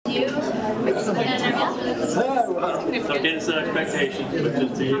okay to set expectations, but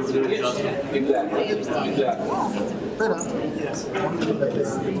just to able to adjust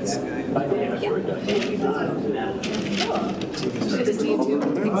Good to see you too.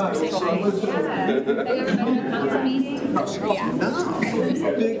 Thanks for saying hi. Have you ever been to a council meeting? Yeah. No.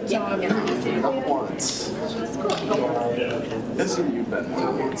 Big time. Not once. Isn't you been?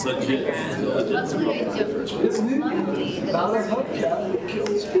 it's legit.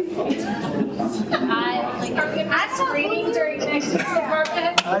 I'm screening during next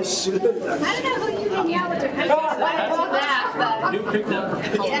department. I should. I don't know who you hang out with. I don't do that, but You picked up.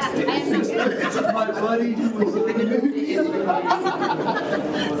 yeah, I'm My buddy was so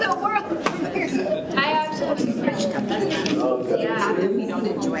we're I actually yeah. You don't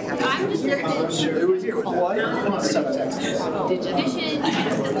enjoy having I'm just there to It was quite vision and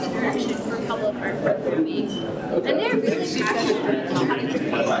interaction for a couple of our programming. And they're really passionate about how to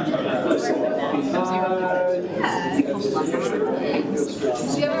do it.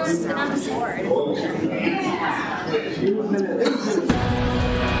 Do you ever sit on the board?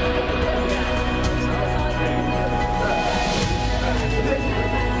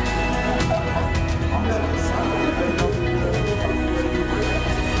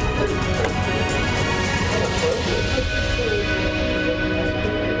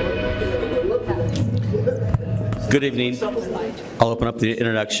 Good evening. I'll open up the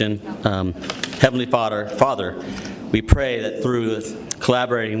introduction. Heavenly Father, we pray that through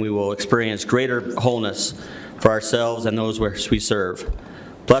collaborating we will experience greater wholeness for ourselves and those we serve.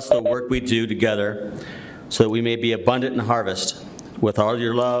 Bless the work we do together so that we may be abundant in harvest. With all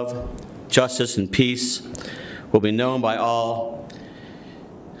your love, justice, and peace will be known by all,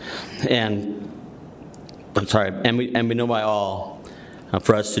 and we know by all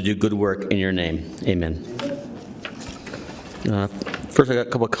for us to do good work in your name. Amen. First, I got a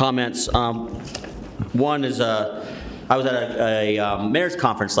couple of comments. One is I was at a mayor's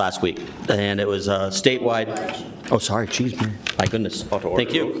conference last week, and it was statewide. Oh, sorry, geez, man. My goodness.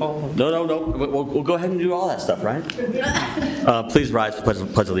 Thank you. No. We'll go ahead and do all that stuff, right? Please rise for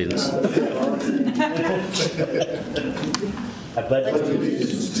pledge allegiance. I pledge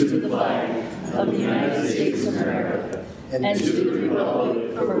allegiance to the flag of the United States of America and to the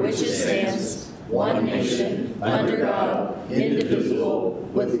republic for which it stands, one nation, under God, indivisible,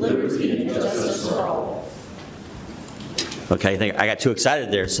 with liberty and justice for all. Okay, I think I got too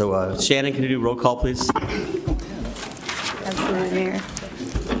excited there. So, Shannon, can you do roll call, please? Absolutely, Mayor.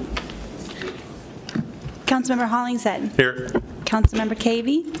 Councilmember Hollingshead. Here. Councilmember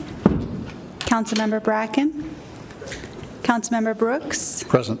Cavey. Councilmember Bracken. Councilmember Brooks.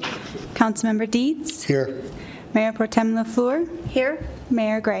 present. Councilmember Dietz. Here. Mayor Pro Tem LaFleur. Here.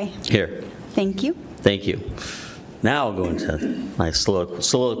 Mayor Gray. Here. Thank you. Thank you. Now I'll go into my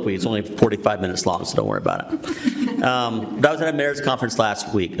soliloquy. It's only 45 minutes long, so don't worry about it. But I was at a mayor's conference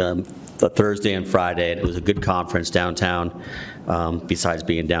last week, the Thursday and Friday, and it was a good conference downtown, besides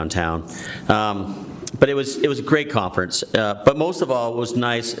being downtown. But it was a great conference. But most of all, what was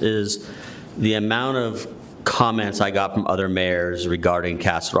nice is the amount of comments I got from other mayors regarding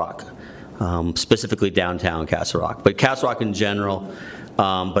Castle Rock, specifically downtown Castle Rock, but Castle Rock in general.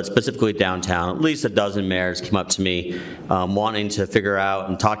 But specifically downtown, at least a dozen mayors came up to me wanting to figure out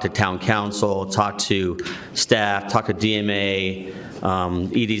and talk to town council, talk to staff, talk to DMA,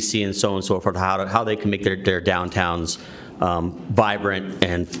 EDC, and so on and so forth, how they can make their downtowns vibrant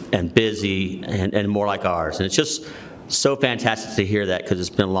and busy and more like ours. And it's just so fantastic to hear that, because it's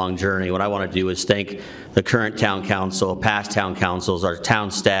been a long journey. What I want to do is thank the current town council, past town councils, our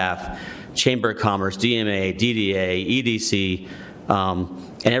town staff, Chamber of Commerce, DMA, DDA, EDC,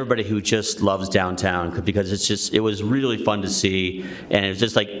 and everybody who just loves downtown, because it was really fun to see. And it was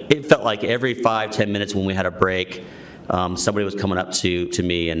just like, it felt like every 5-10 minutes when we had a break, somebody was coming up to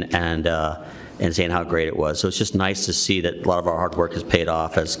me and saying how great it was. So it's just nice to see that a lot of our hard work has paid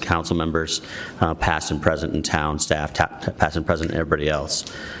off as council members, past and present, in town staff, past and present, and everybody else.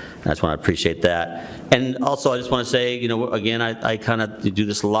 I just want to appreciate that. And also, I just want to say, again, I kind of do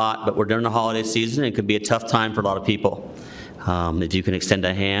this a lot, but we're during the holiday season, and it could be a tough time for a lot of people. If you can extend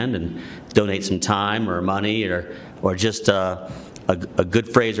a hand and donate some time or money or just a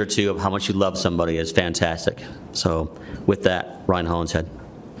good phrase or two of how much you love somebody is fantastic. So with that, Ryan Hollingshead.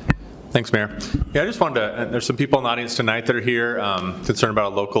 Thanks, Mayor. Yeah, I just wanted to, there's some people in the audience tonight that are here concerned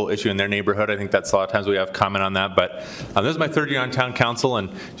about a local issue in their neighborhood. I think that's a lot of times we have comment on that. But this is my third year on town council,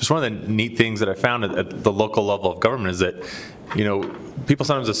 and just one of the neat things that I found at the local level of government is that people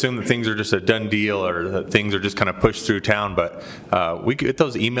sometimes assume that things are just a done deal or that things are just kind of pushed through town, but we get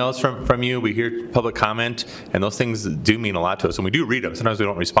those emails from you, we hear public comment, and those things do mean a lot to us, and we do read them. Sometimes we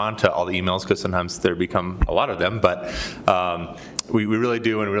don't respond to all the emails because sometimes there become a lot of them, but we really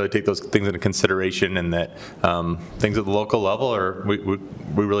do, and we really take those things into consideration, and that things at the local level we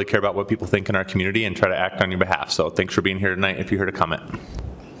really care about what people think in our community and try to act on your behalf. So thanks for being here tonight if you're here to comment.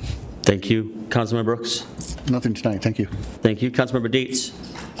 Thank you. Councilmember Brooks? Nothing tonight, thank you. Thank you. Councilmember Dietz?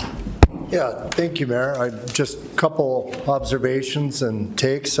 Yeah, thank you, Mayor. Just a couple observations and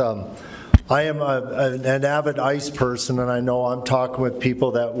takes. I am an avid ice person, and I know I'm talking with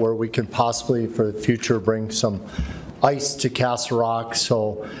people where we can possibly, for the future, bring some ice to Castle Rock.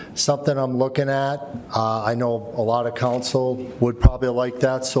 So something I'm looking at. I know a lot of council would probably like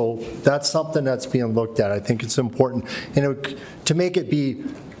that. So that's something that's being looked at. I think it's important. And to make it be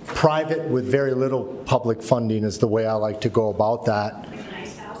private with very little public funding is the way I like to go about that.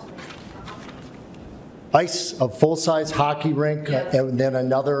 A full-size hockey rink, and then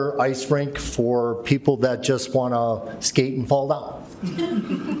another ice rink for people that just want to skate and fall down.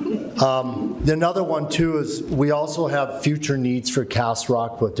 Another one too is we also have future needs for Castle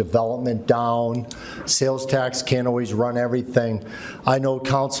Rock with development down. Sales tax can't always run everything. I know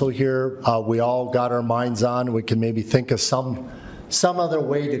council here, we all got our minds on, we can maybe think of some other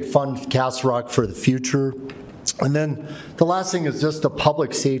way to fund Castle Rock for the future. And then the last thing is just the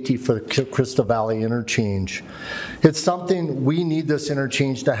public safety for the Crystal Valley interchange. It's something, we need this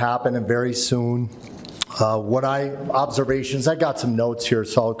interchange to happen and very soon. Observations, I got some notes here,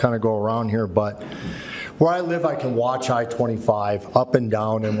 so I'll kind of go around here, but where I live, I can watch I-25 up and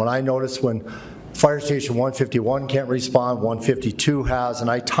down, and when I notice when Fire Station 151 can't respond, 152 has, and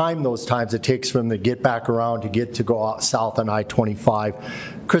I time those times it takes for them to get back around to go out south on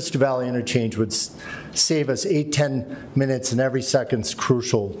I-25. Crystal Valley interchange would save us 8-10 minutes, and every second's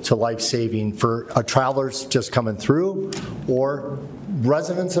crucial to life-saving for travelers just coming through or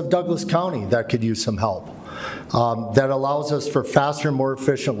residents of Douglas County that could use some help. That allows us for faster, more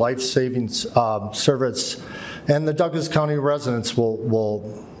efficient life-saving service, and the Douglas County residents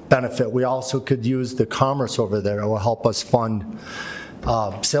will benefit. We also could use the commerce over there. It will help us fund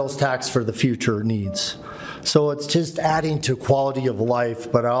sales tax for the future needs. So it's just adding to quality of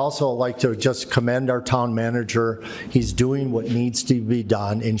life, but I also like to just commend our town manager. He's doing what needs to be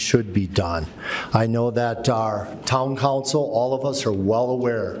done and should be done. I know that our town council, all of us are well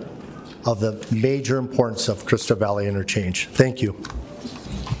aware of the major importance of Crystal Valley interchange. Thank you.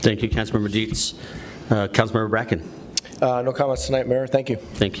 Thank you, Councilmember Dietz. Councilmember Bracken? No comments tonight, Mayor. Thank you.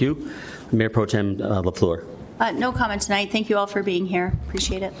 Thank you. Mayor Pro Tem LaFleur? No comment tonight. Thank you all for being here.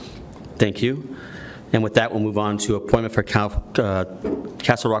 Appreciate it. Thank you. And with that, we'll move on to appointment for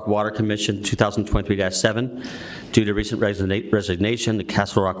Castle Rock Water Commission 2023-7. Due to recent resignation, the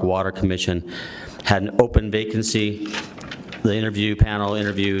Castle Rock Water Commission had an open vacancy. The interview panel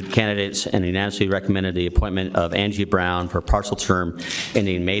interviewed candidates and unanimously recommended the appointment of Angie Brown for partial term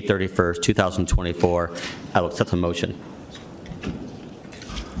ending May 31st, 2024. I will accept the motion.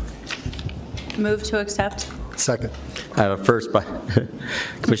 Move to accept. Second. I have a first by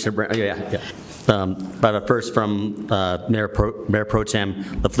Commissioner Brown. I have a first from Mayor Pro Tem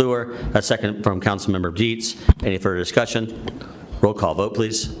LaFleur, a second from Councilmember Dietz. Any further discussion? Roll call vote,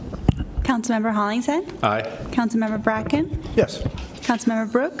 please. Councilmember Hollingshead? Aye. Councilmember Bracken? Yes.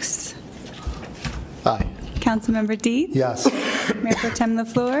 Councilmember Brooks? Aye. Councilmember Dietz? Yes. Mayor Pro Tem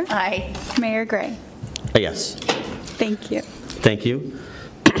LaFleur? Aye. Mayor Gray? Yes. Thank you. Thank you.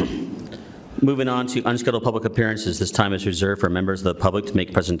 Moving on to unscheduled public appearances. This time is reserved for members of the public to make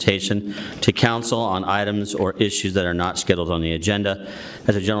a presentation to council on items or issues that are not scheduled on the agenda.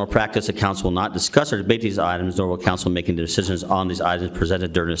 As a general practice, the council will not discuss or debate these items, nor will council make any decisions on these items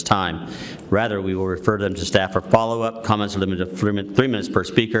presented during this time. Rather, we will refer them to staff for follow-up. Comments are limited to 3 minutes per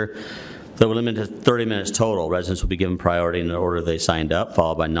speaker. Though we're limited to 30 minutes total, residents will be given priority in the order they signed up,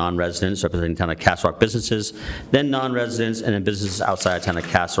 followed by non-residents representing town of Castle Rock businesses, then non-residents, and then businesses outside of town of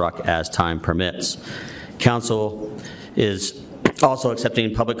Castle Rock as time permits. Council is also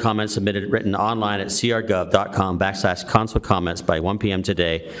accepting public comments submitted written online at crgov.com/council comments by 1 p.m.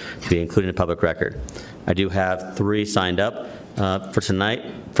 today to be included in the public record. I do have 3 signed up for tonight.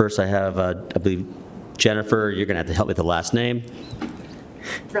 First, I have, I believe, Jennifer, you're going to have to help me with the last name.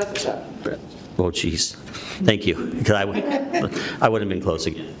 Oh, geez. Thank you, because I would have been close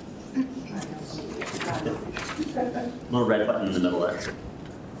again. Little red button in the middle there.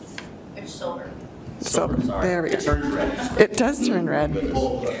 It's silver. So, Sorry. there we go. It turns red. It does turn red.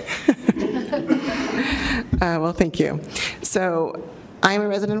 Well, thank you. So I am a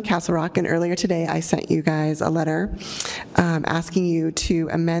resident of Castle Rock, and earlier today I sent you guys a letter asking you to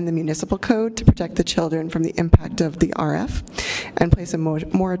amend the municipal code to protect the children from the impact of the RF and place a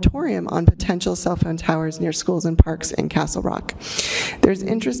moratorium on potential cell phone towers near schools and parks in Castle Rock. There's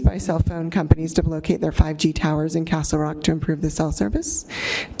interest by cell phone companies to locate their 5G towers in Castle Rock to improve the cell service,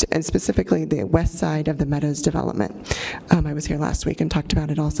 and specifically the west side of the Meadows development. I was here last week and talked about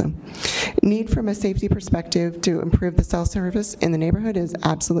it also. Need from a safety perspective to improve the cell service in the neighborhood is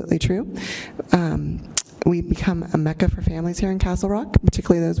absolutely true. We've become a mecca for families here in Castle Rock,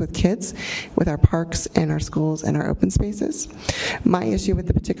 particularly those with kids, with our parks and our schools and our open spaces. My issue with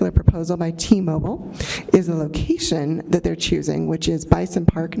the particular proposal by T-Mobile is the location that they're choosing, which is Bison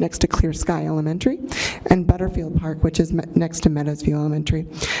Park next to Clear Sky Elementary, and Butterfield Park, which is next to Meadowsview Elementary.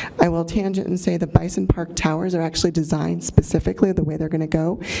 I will tangent and say the Bison Park towers are actually designed specifically, the way they're going to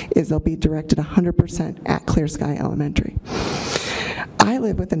go is they'll be directed 100% at Clear Sky Elementary. I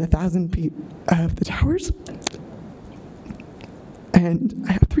live within 1,000 feet of the towers, and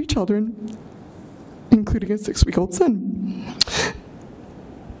I have 3 children, including a 6-week-old son.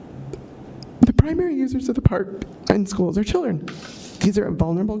 The primary users of the park and schools are children. These are a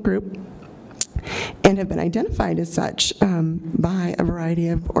vulnerable group and have been identified as such by a variety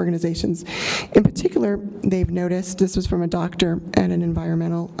of organizations. In particular, they've noticed, this was from a doctor at an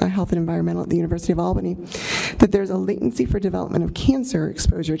health and environmental at the University of Albany, that there's a latency for development of cancer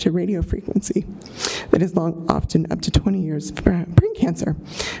exposure to radio frequency that is often up to 20 years for brain cancer.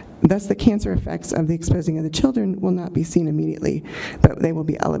 Thus, the cancer effects of the exposing of the children will not be seen immediately, but they will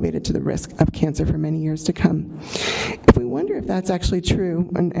be elevated to the risk of cancer for many years to come. If we wonder if that's actually true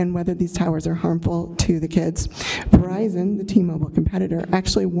and whether these towers are harmful to the kids, Verizon, the T-Mobile competitor,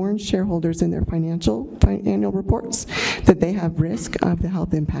 actually warns shareholders in their annual reports that they have risk of the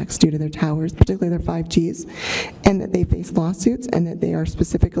health impacts due to their towers, particularly their 5Gs, and that they face lawsuits and that they are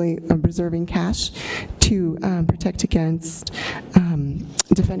specifically reserving cash to protect against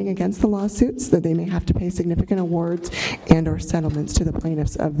defending against the lawsuits, that they may have to pay significant awards and or settlements to the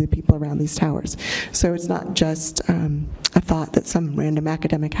plaintiffs of the people around these towers. So it's not just a thought that some random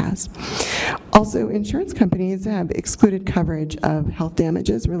academic has. Also, insurance companies have excluded coverage of health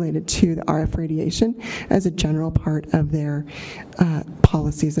damages related to the RF radiation as a general part of their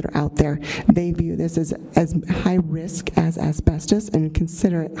policies that are out there. They view this as high risk as asbestos and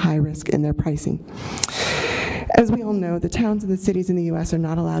consider it high risk in their pricing. As we all know, the towns and the cities in the U.S. are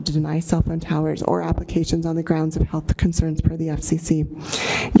not allowed to deny cell phone towers or applications on the grounds of health concerns per the FCC.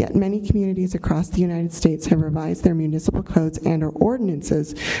 Yet many communities across the United States have revised their municipal codes and or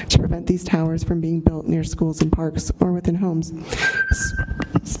ordinances to prevent these towers from being built near schools and parks or within homes.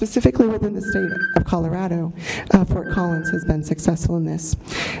 Specifically within the state of Colorado, Fort Collins has been successful in this.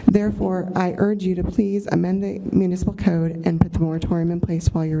 Therefore, I urge you to please amend the municipal code and put the moratorium in place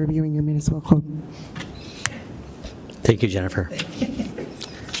while you're reviewing your municipal code. Thank you, Jennifer.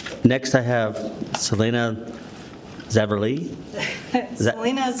 Next, I have Selena Zaverly.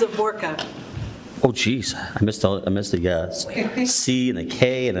 Selena Zavorka. Oh, geez, I missed the C and the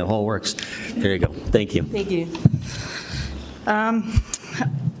K and the whole works. There you go. Thank you. Thank you.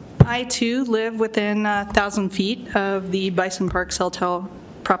 I, too, live within 1,000 feet of the Bison Park cell tower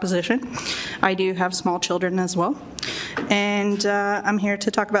proposition. I do have small children as well. And I'm here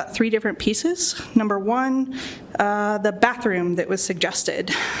to talk about 3 different pieces. Number 1, the bathroom that was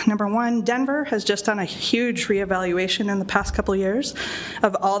suggested. Number 1, Denver has just done a huge reevaluation in the past couple of years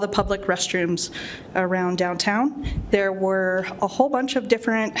of all the public restrooms around downtown. There were a whole bunch of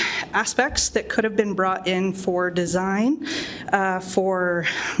different aspects that could have been brought in for design, for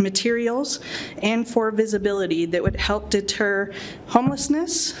materials, and for visibility that would help deter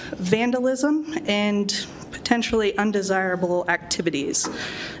homelessness, vandalism, and potentially undesirable activities.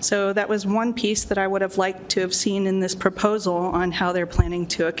 So that was one piece that I would have liked to have seen in this proposal on how they're planning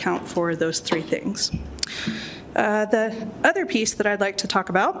to account for those 3 things. The other piece that I'd like to talk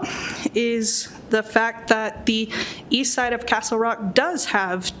about is the fact that the east side of Castle Rock does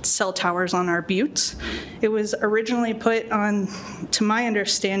have cell towers on our buttes. It was originally put on, to my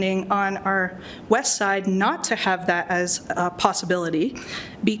understanding, on our west side not to have that as a possibility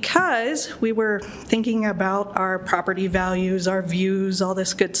because we were thinking about our property values, our views, all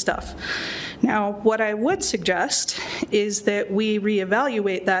this good stuff. Now, what I would suggest is that we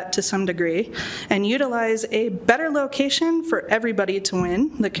reevaluate that to some degree and utilize a better location for everybody to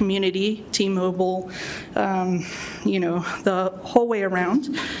win, the community, T-Mobile, the whole way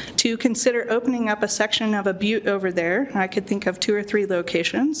around, to consider opening up a section of a butte over there. I could think of 2 or 3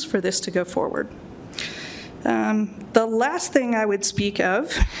 locations for this to go forward. The last thing I would speak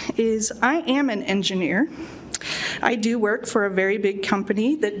of is I am an engineer. I do work for a very big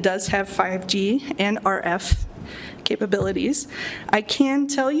company that does have 5G and RF capabilities. I can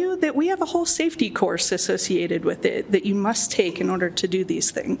tell you that we have a whole safety course associated with it that you must take in order to do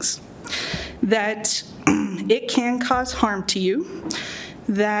these things. That it can cause harm to you,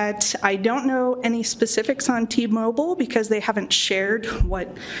 that I don't know any specifics on T-Mobile because they haven't shared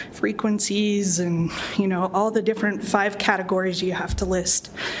what frequencies and, you know, all the different 5 categories you have to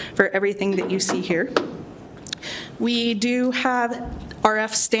list for everything that you see here. We do have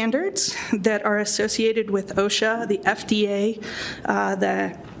RF standards that are associated with OSHA, the FDA,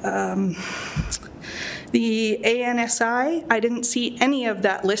 the ANSI. I didn't see any of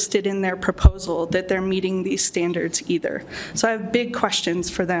that listed in their proposal that they're meeting these standards either. So I have big questions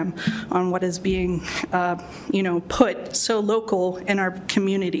for them on what is being, put so local in our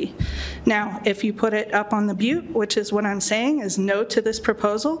community. Now, if you put it up on the butte, which is what I'm saying is no to this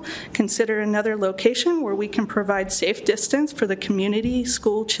proposal, consider another location where we can provide safe distance for the community,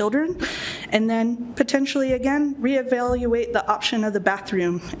 school children, and then potentially again reevaluate the option of the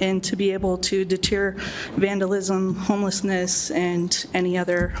bathroom and to be able to deter vandalism, homelessness, and any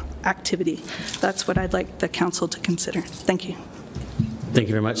other activity. That's what I'd like the council to consider. Thank you. Thank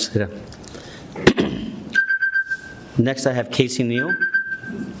you very much, Lita. Next, I have Casey Neal.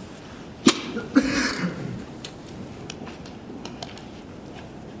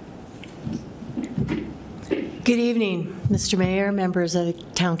 Good evening, Mr. Mayor, members of the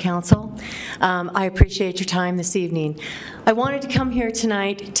Town Council. I appreciate your time this evening. I wanted to come here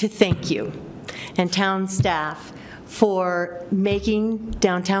tonight to thank you and town staff for making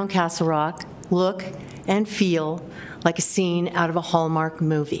downtown Castle Rock look and feel like a scene out of a Hallmark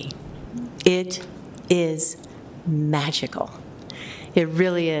movie. It is magical. It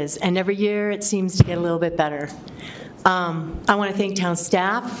really is. And every year it seems to get a little bit better. I want to thank town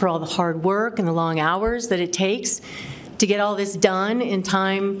staff for all the hard work and the long hours that it takes to get all this done in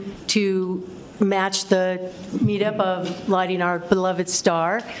time to match the meetup of lighting our beloved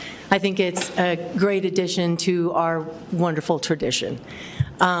star. I think it's a great addition to our wonderful tradition.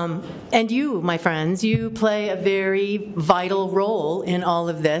 And you, my friends, you play a very vital role in all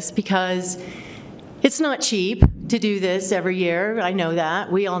of this because it's not cheap to do this every year. I know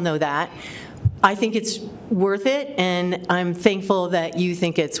that. We all know that. I think it's worth it, and I'm thankful that you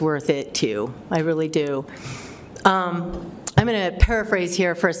think it's worth it too. I really do. I'm going to paraphrase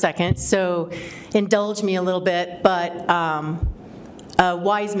here for a second, so indulge me a little bit, but a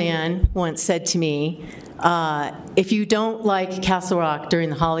wise man once said to me, if you don't like Castle Rock during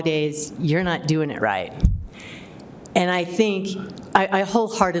the holidays, you're not doing it right. And I think, I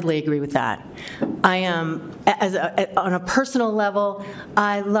wholeheartedly agree with that. I am, on a personal level,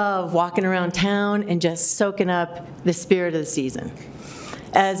 I love walking around town and just soaking up the spirit of the season.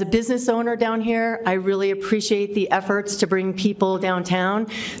 As a business owner down here, I really appreciate the efforts to bring people downtown,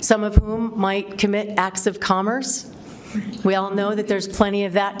 some of whom might commit acts of commerce. We all know that there's plenty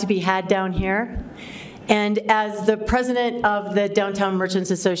of that to be had down here. And as the president of the Downtown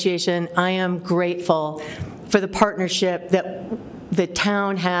Merchants Association, I am grateful for the partnership that the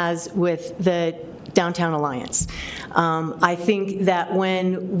town has with the Downtown Alliance. I think that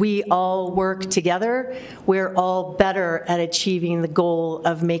when we all work together, we're all better at achieving the goal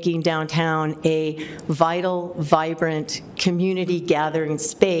of making downtown a vital, vibrant community gathering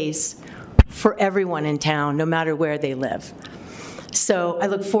space for everyone in town, no matter where they live. So I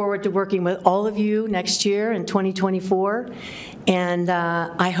look forward to working with all of you next year in 2024, and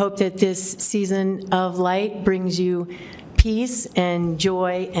I hope that this season of light brings you peace and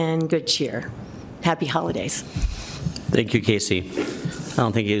joy and good cheer. Happy holidays. Thank you, Casey. I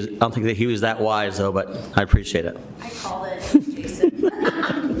don't think that he was that wise, though, but I appreciate it. I called it,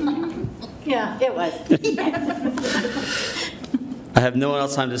 Jason. Yeah, it was. I have no one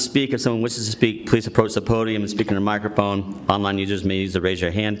else time to speak. If someone wishes to speak, please approach the podium and speak in a microphone. Online users may use the raise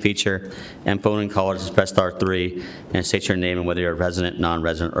your hand feature, and phone in callers press *3 and state your name and whether you're a resident,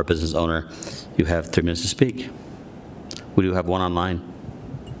 non-resident, or business owner. You have 3 minutes to speak. We do have one online.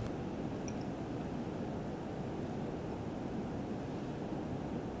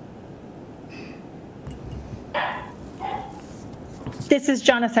 This is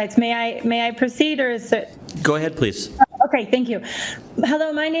Jonna Seitz. May I proceed, or is it? Go ahead, please. Okay, thank you.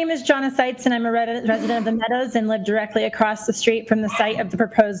 Hello, my name is Jonna Seitz, and I'm a resident of the Meadows and live directly across the street from the site of the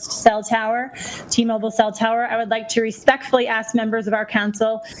proposed cell tower, T-Mobile cell tower. I would like to respectfully ask members of our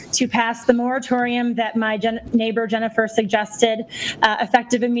council to pass the moratorium that my neighbor Jennifer suggested,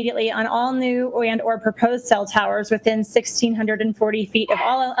 effective immediately on all new and/or proposed cell towers within 1,640 feet of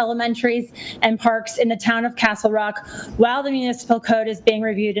all elementaries and parks in the town of Castle Rock while the municipal code is being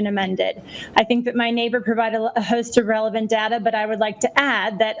reviewed and amended. I think that my neighbor provided a host of relevant data, but I would like to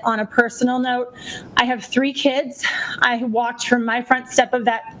add that on a personal note, I have 3 kids. I walked from my front step of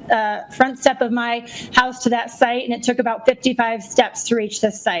my house to that site, and it took about 55 steps to reach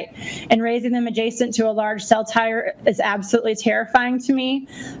this site. And raising them adjacent to a large cell tower is absolutely terrifying to me.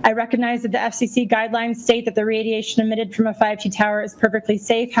 I recognize that the FCC guidelines state that the radiation emitted from a 5G tower is perfectly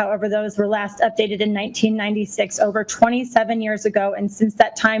safe. However, those were last updated in 1996, over 27 years ago, and since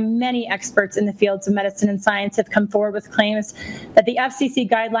that time, many experts in the fields of medicine and science have come forward with claims that the FCC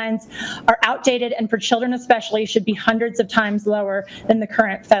guidelines are outdated and for children especially should be hundreds of times lower than the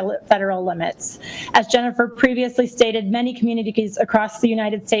current federal limits. As Jennifer previously stated, many communities across the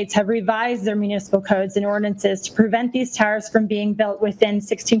United States have revised their municipal codes and ordinances to prevent these towers from being built within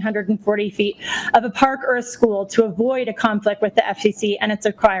 1,640 feet of a park or a school to avoid a conflict with the FCC and its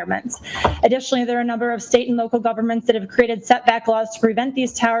requirements. Additionally, there are a number of state and local governments that have created setback laws to prevent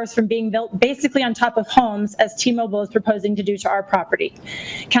these towers from being built basically on top of homes, as T-Mobile is proposing to do to our property.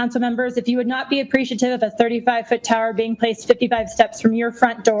 Council members, if you would not be appreciative of a 35-foot tower being placed 55 steps from your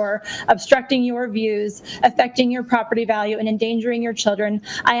front door, obstructing your views, affecting your property value, and endangering your children,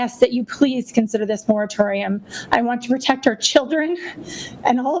 I ask that you please consider this moratorium. I want to protect our children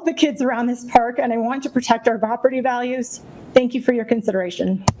and all of the kids around this park, and I want to protect our property values. Thank you for your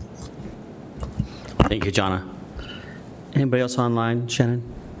consideration. Thank you, Jonna. Anybody else online, Shannon?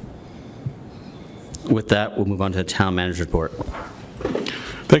 With that, we'll move on to the town manager's report.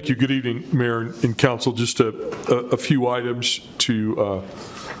 Thank you. Good evening, Mayor and Council. Just a few items to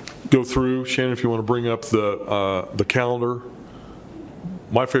go through. Shannon, if you want to bring up the calendar.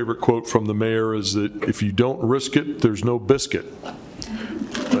 My favorite quote from the mayor is that if you don't risk it, there's no biscuit.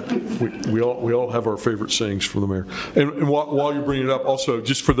 We all have our favorite sayings from the mayor. And while you're bringing it up, also,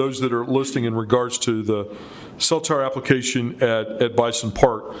 just for those that are listening in regards to the cell tower application at Bison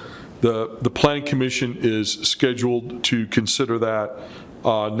Park, the Planning Commission is scheduled to consider that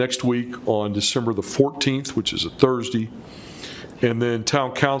next week on December the 14th, which is a Thursday. And then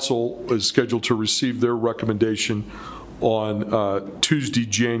Town Council is scheduled to receive their recommendation on Tuesday,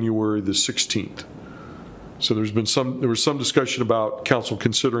 January the 16th. So there was some discussion about council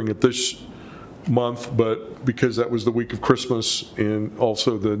considering it this month, but because that was the week of Christmas and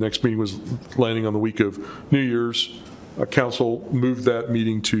also the next meeting was landing on the week of New Year's, council moved that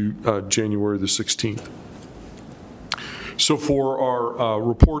meeting to January the 16th. So for our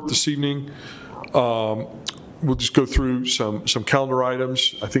report this evening, we'll just go through some calendar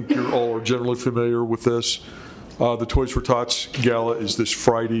items. I think you all are generally familiar with this. The Toys for Tots Gala is this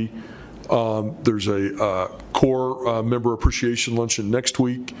Friday. There's a core member appreciation luncheon next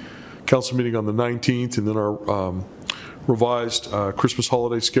week, council meeting on the 19th, and then our revised Christmas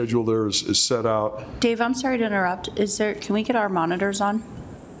holiday schedule there is set out. Dave, I'm sorry to interrupt. Can we get our monitors on?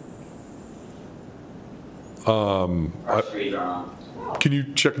 Can you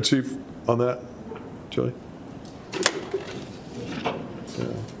check and see on that, Joey?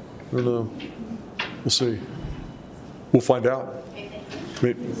 Yeah, I don't know. We'll see. We'll find out.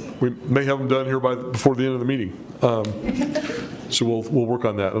 We may have them done here before the end of the meeting. So we'll work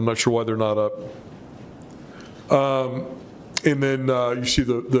on that. I'm not sure why they're not up. And then you see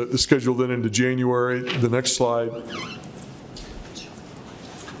the schedule then into January. The next slide.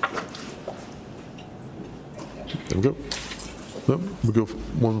 There we go. No, we go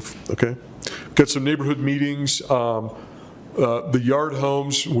one. Okay. Got some neighborhood meetings. The Yard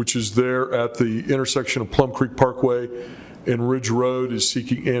Homes, which is there at the intersection of Plum Creek Parkway and Ridge Road, is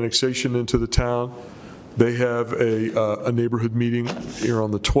seeking annexation into the town. They have a neighborhood meeting here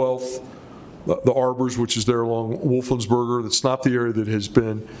on the 12th. The Arbors, which is there along Wolfensberger, that's not the area that has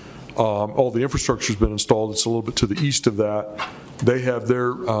been, all the infrastructure has been installed. It's a little bit to the east of that. They have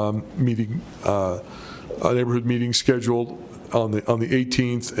their meeting, neighborhood meeting scheduled on the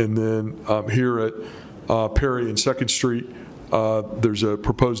 18th, and then here at Perry and 2nd Street, there's a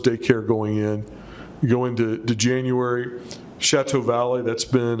proposed daycare going in. You go into January, Chateau Valley, that's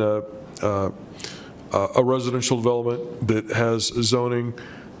been a residential development that has zoning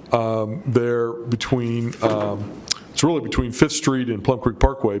there between, it's really between 5th Street and Plum Creek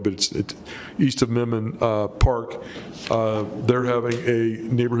Parkway, but it's east of Memon Park. They're having a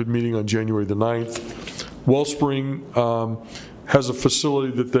neighborhood meeting on January the 9th. Wellspring has a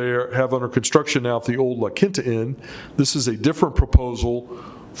facility that they have under construction now at the old La Quinta Inn. This is a different proposal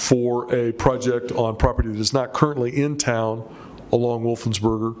for a project on property that is not currently in town along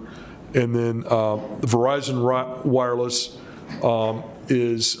Wolfensberger. And then Verizon Wireless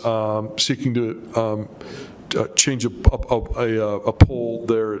is seeking to change a pole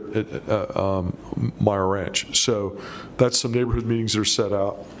there at Meyer Ranch. So that's some neighborhood meetings that are set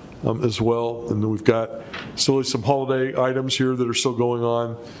out as well. And then we've got still some holiday items here that are still going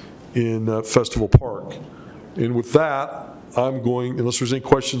on in Festival Park. And with that, I'm going, unless there's any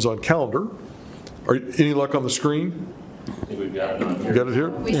questions on calendar, any luck on the screen? I think we've got it on here. You got it here?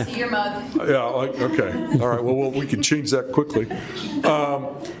 We see your mug. Yeah, okay. All right, well, we can change that quickly.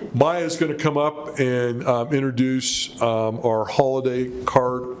 Maya's going to come up and introduce our holiday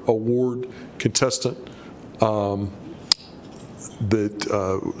card award contestant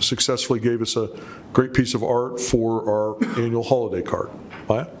that successfully gave us a great piece of art for our annual holiday card.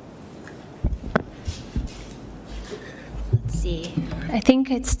 Maya? Let's see. I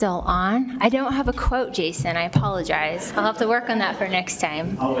think it's still on. I don't have a quote, Jason. I apologize. I'll have to work on that for next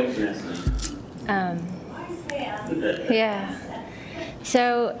time. I'll wait for next time. Yeah.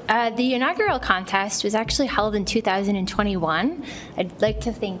 So the inaugural contest was actually held in 2021. I'd like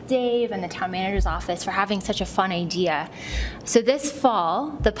to thank Dave and the town manager's office for having such a fun idea. So this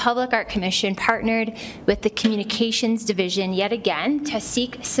fall, the Public Art Commission partnered with the Communications Division yet again to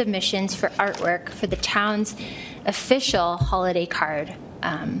seek submissions for artwork for the town's official holiday card.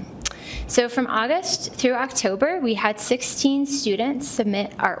 So from August through October, we had 16 students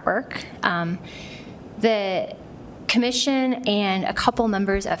submit artwork. The Commission and a couple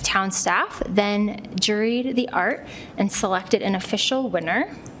members of town staff then juried the art and selected an official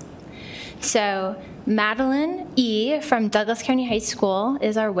winner. So Madeline E. from Douglas County High School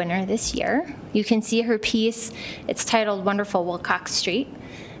is our winner this year. You can see her piece. It's titled Wonderful Wilcox Street.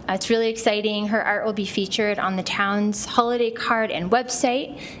 It's really exciting. Her art will be featured on the town's holiday card and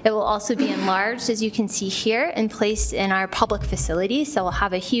website. It will also be enlarged, as you can see here, and placed in our public facilities. So we'll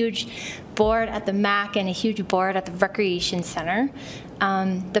have a huge board at the MAC and a huge board at the Recreation Center.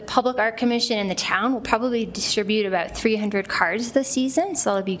 The Public Art Commission and the town will probably distribute about 300 cards this season, so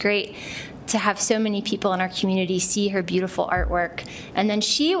it'll be great to have so many people in our community see her beautiful artwork. And then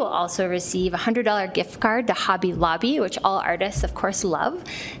she will also receive a $100 gift card to Hobby Lobby, which all artists, of course, love.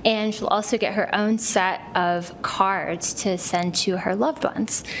 And she'll also get her own set of cards to send to her loved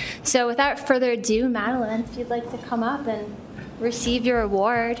ones. So without further ado, Madeline, if you'd like to come up and receive your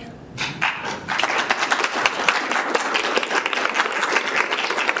award.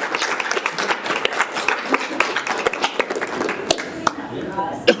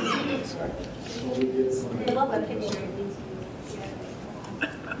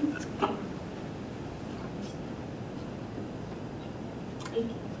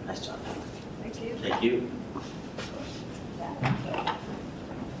 Thank you.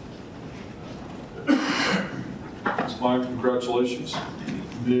 Ms. Meyer, congratulations.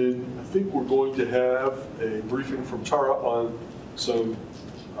 Then I think we're going to have a briefing from Tara on some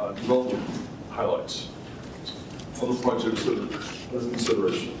development highlights, other projects that are under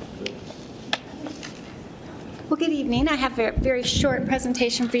consideration. Well, good evening. I have a very short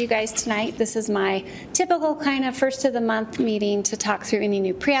presentation for you guys tonight. This is my typical kind of first of the month meeting to talk through any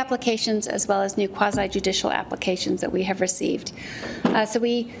new pre-applications as well as new quasi-judicial applications that we have received.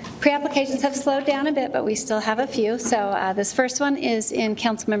 Pre-applications have slowed down a bit, but we still have a few. So this first one is in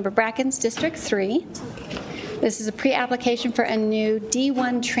Councilmember Bracken's District 3. This is a pre-application for a new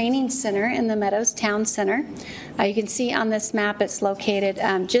D1 training center in the Meadows Town Center. You can see on this map it's located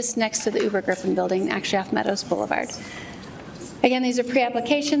just next to the Uber Griffin building, actually off Meadows Boulevard. Again, these are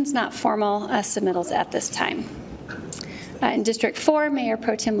pre-applications, not formal submittals at this time. In District 4, Mayor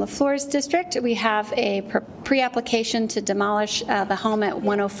Pro Tem LaFleur's district, we have a pre-application to demolish the home at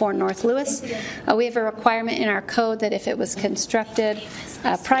 104 North Lewis. We have a requirement in our code that if it was constructed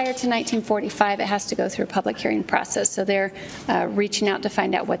prior to 1945, it has to go through a public hearing process. So they're reaching out to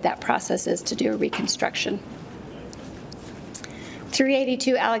find out what that process is to do a reconstruction.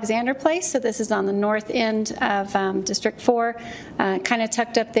 382 Alexander Place, so this is on the north end of District 4, kind of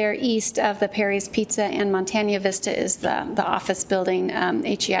tucked up there east of the Perry's Pizza, and Montana Vista is the office building.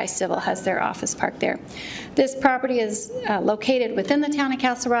 HEI Civil has their office park there. This property is located within the town of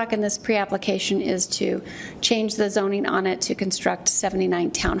Castle Rock, and this pre-application is to change the zoning on it to construct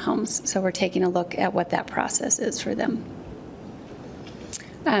 79 townhomes. So we're taking a look at what that process is for them.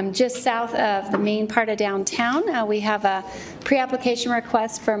 Just south of the main part of downtown, we have a pre-application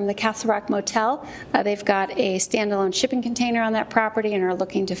request from the Castle Rock Motel. They've got a standalone shipping container on that property and are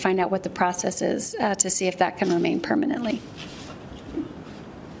looking to find out what the process is to see if that can remain permanently.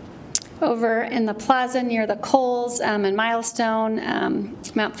 Over in the plaza near the Kohl's and Milestone,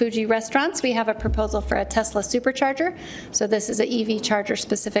 Mount Fuji restaurants, we have a proposal for a Tesla supercharger. So this is an EV charger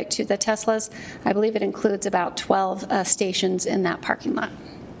specific to the Teslas. I believe it includes about 12 stations in that parking lot.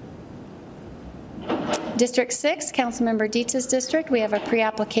 District 6, Councilmember Dietz's district, we have a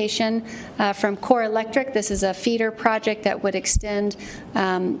pre-application from Core Electric. This is a feeder project that would extend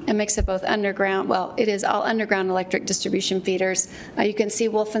a mix of both underground, well, it is all underground electric distribution feeders. You can see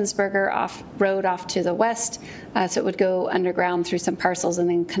Wolfensberger road off to the west, so it would go underground through some parcels and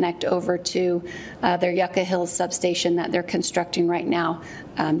then connect over to their Yucca Hills substation that they're constructing right now,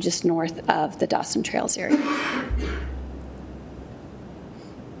 just north of the Dawson Trails area.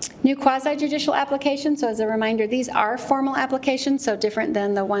 New quasi-judicial applications, so as a reminder, these are formal applications, so different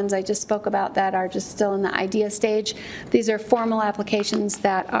than the ones I just spoke about that are just still in the idea stage. These are formal applications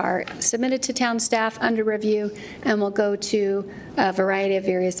that are submitted to town staff under review and will go to a variety of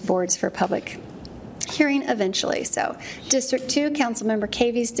various boards for public hearing eventually. So District 2, Councilmember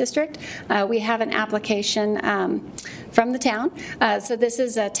Cavy's district, we have an application from the town. So this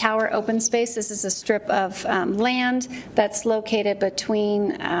is a tower open space. This is a strip of land that's located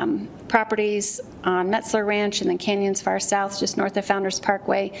between properties on Metzler Ranch and then Canyons far south, just north of Founders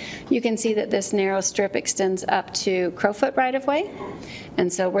Parkway. You can see that this narrow strip extends up to Crowfoot right-of-way.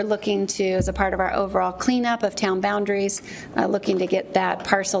 And so we're looking to, as a part of our overall cleanup of town boundaries, looking to get that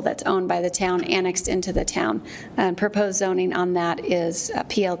parcel that's owned by the town annexed into the town. And proposed zoning on that is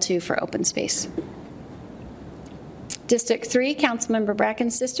PL2 for open space. District 3, Councilmember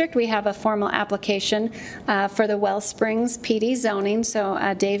Bracken's district, we have a formal application for the Wellsprings PD zoning.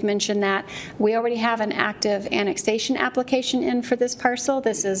 So Dave mentioned that. We already have an active annexation application in for this parcel.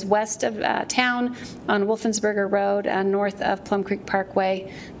 This is west of town on Wolfensberger Road, north of Plum Creek Parkway.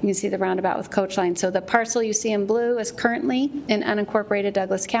 You can see the roundabout with Coach Line. So the parcel you see in blue is currently in unincorporated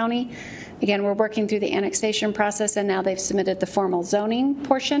Douglas County. Again, we're working through the annexation process, and now they've submitted the formal zoning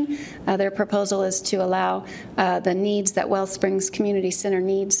portion. Their proposal is to allow the needs that Wellsprings Community Center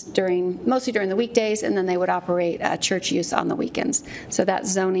needs mostly during the weekdays, and then they would operate church use on the weekends. So that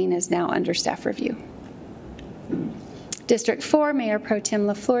zoning is now under staff review. District 4, Mayor Pro Tem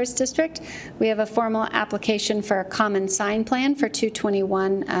LaFleur's district, we have a formal application for a common sign plan for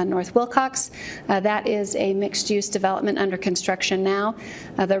 221 North Wilcox. That is a mixed-use development under construction now.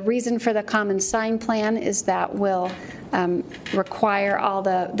 The reason for the common sign plan is that will require all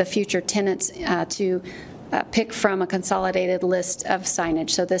the future tenants to pick from a consolidated list of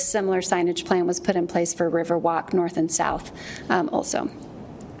signage. So this similar signage plan was put in place for Riverwalk North and South also.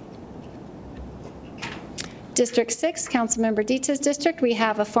 District 6, Councilmember Dietz's district, we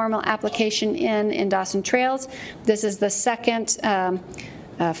have a formal application in Dawson Trails. This is the second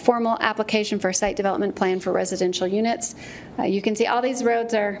formal application for a site development plan for residential units. You can see all these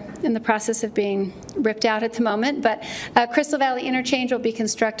roads are in the process of being ripped out at the moment, but Crystal Valley Interchange will be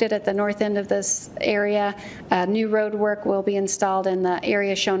constructed at the north end of this area. New road work will be installed in the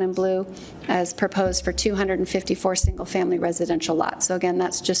area shown in blue as proposed for 254 single-family residential lots. So again,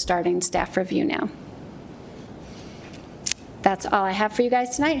 that's just starting staff review now. That's all I have for you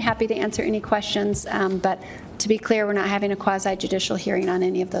guys tonight. Happy to answer any questions, but to be clear, we're not having a quasi-judicial hearing on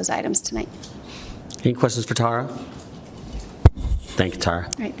any of those items tonight. Any questions for Tara? Thank you, Tara.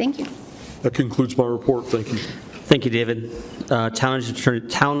 All right, thank you. That concludes my report. Thank you. Thank you, David. Town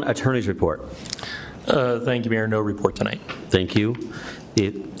Attorney's report. Thank you, Mayor. No report tonight. Thank you.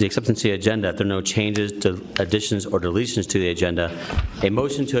 The acceptance of the agenda, if there are no changes, additions, or deletions to the agenda, a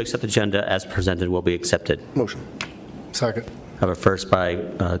motion to accept the agenda as presented will be accepted. Motion. Second. I have a first by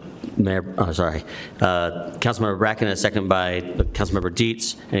Councilmember Bracken and a second by Councilmember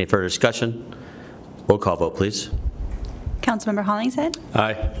Dietz. Any further discussion? Roll call vote, please. Councilmember Hollingshead?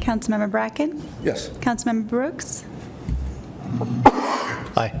 Aye. Councilmember Bracken? Yes. Councilmember Brooks?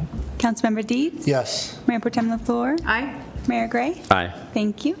 Aye. Councilmember Dietz? Yes. Mayor Pro Tem LaFleur? Aye. Mayor Gray? Aye.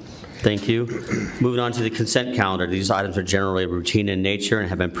 Thank you. Thank you. Moving on to the consent calendar. These items are generally routine in nature and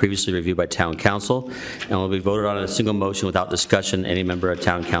have been previously reviewed by Town Council and will be voted on in a single motion without discussion. Any member of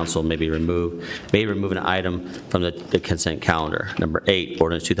Town Council may remove an item from the consent calendar. Number 8,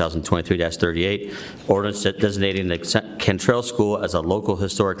 Ordinance 2023-38, Ordinance designating the Cantrell School as a local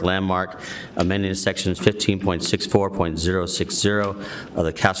historic landmark, amending sections 15.64.060 of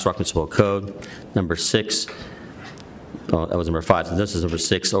the Castle Rock Municipal Code. Number 6, Oh, that was number 5. So this is number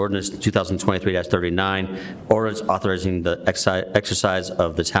 6, ordinance 2023-39, ordinance authorizing the exercise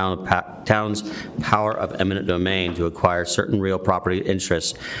of the town's power of eminent domain to acquire certain real property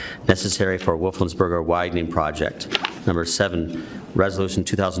interests necessary for Wolfensberger widening project. Number 7, resolution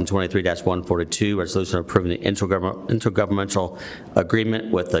 2023-142, resolution approving the intergovernmental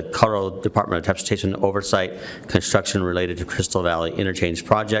agreement with the Colorado Department of Transportation oversight construction related to Crystal Valley Interchange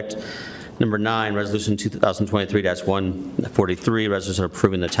project. Number 9, resolution 2023-143, resolution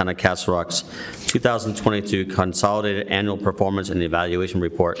approving the Town of Castle Rock's 2022 consolidated annual performance and evaluation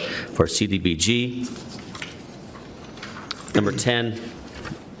report for CDBG. Number 10,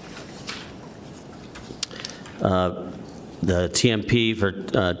 the TMP for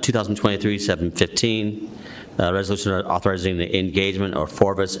 2023-715, resolution authorizing the engagement of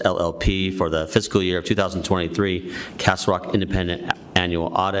Forvis LLP for the fiscal year of 2023 Castle Rock Independent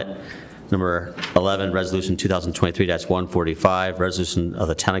Annual Audit. Number 11, resolution 2023-145, resolution of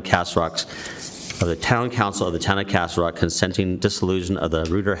the Town of Castle Rock's of the Town Council of the Town of Castle Rock consenting dissolution of the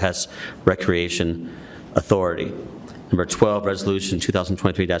Rudder Hess Recreation Authority. Number 12, resolution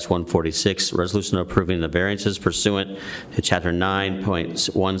 2023-146, resolution approving the variances pursuant to chapter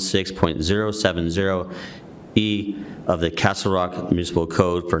 9.16.070E of the Castle Rock Municipal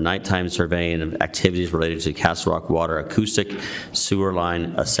Code for nighttime surveying of activities related to Castle Rock Water Acoustic Sewer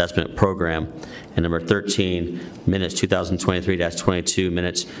Line Assessment Program. And number 13, minutes 2023-22,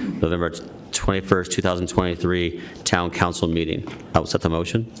 minutes November 21st, 2023, Town Council meeting. I will set the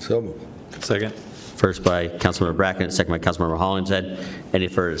motion. So moved. Second. First by Councilmember Bracken, second by Councilmember Hollingshead. Any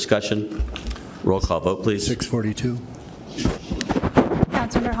further discussion? Roll call vote, please. 642.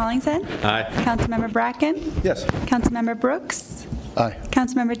 Councilmember Hollingshead? Aye. Councilmember Bracken? Yes. Councilmember Brooks? Aye.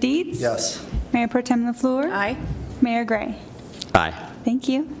 Councilmember Dietz? Yes. Mayor Pro Tem LaFleur? Aye. Mayor Gray? Aye. Thank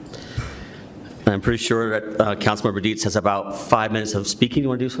you. I'm pretty sure that Councilmember Dietz has about 5 minutes of speaking. You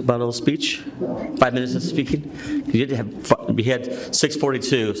want to do about a little speech? 5 minutes of speaking? We had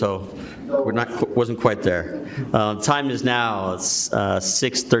 6:42, so wasn't quite there. Time is now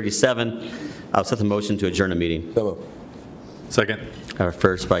 6:37. I'll set the motion to adjourn the meeting. So moved. Second.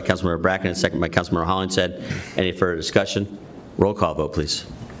 First by Councilmember Bracken and second by Councilmember Hollingshead. Any further discussion? Roll call vote, please.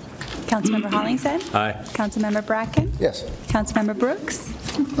 Councilmember Hollingshead? Aye. Councilmember Bracken? Yes. Councilmember Brooks?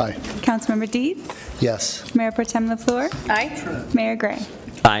 Aye. Councilmember Dietz? Yes. Mayor Pro Tem LaFleur? Aye. Mayor Gray?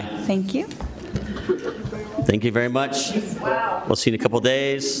 Aye. Thank you. Thank you very much. We'll see you in a couple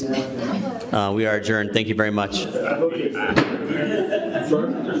days. We are adjourned. Thank you very much.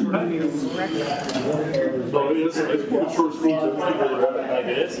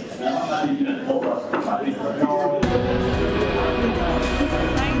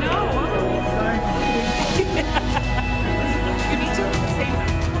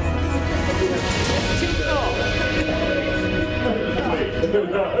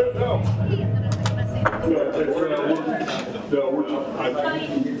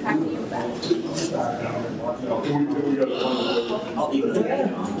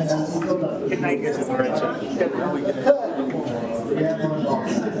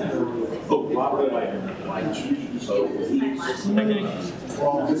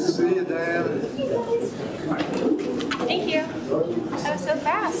 Thank you. That was so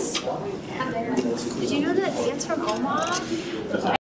fast. Did you know that dance from Omaha?